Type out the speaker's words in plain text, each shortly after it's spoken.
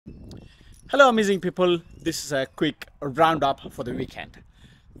Hello amazing people, this is a quick roundup for the weekend.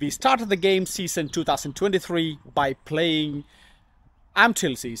 We started the game season 2023 by playing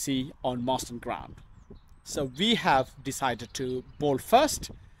Amtil CC on Marston ground. So we have decided to bowl first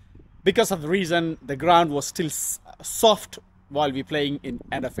because of the reason the ground was still soft while we playing in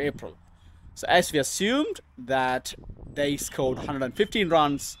end of April. So as we assumed that they scored 115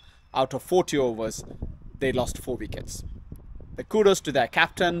 runs out of 40 overs, they lost 4 wickets. The kudos to their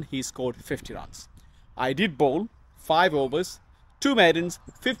captain, he scored 50 runs. I did bowl 5 overs, 2 maidens,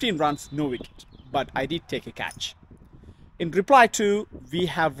 15 runs, no wicket, but I did take a catch. In reply to, we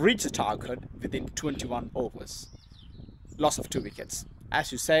have reached the target within 21 overs. Loss of 2 wickets.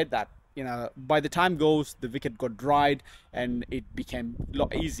 As you said that, by the time goes, the wicket got dried and it became a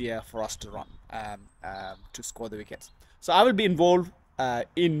lot easier for us to run, to score the wickets. So I will be involved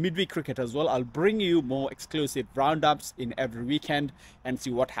in midweek cricket as well. I'll bring you more exclusive roundups in every weekend and see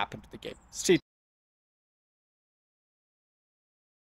what happened to the game. Stay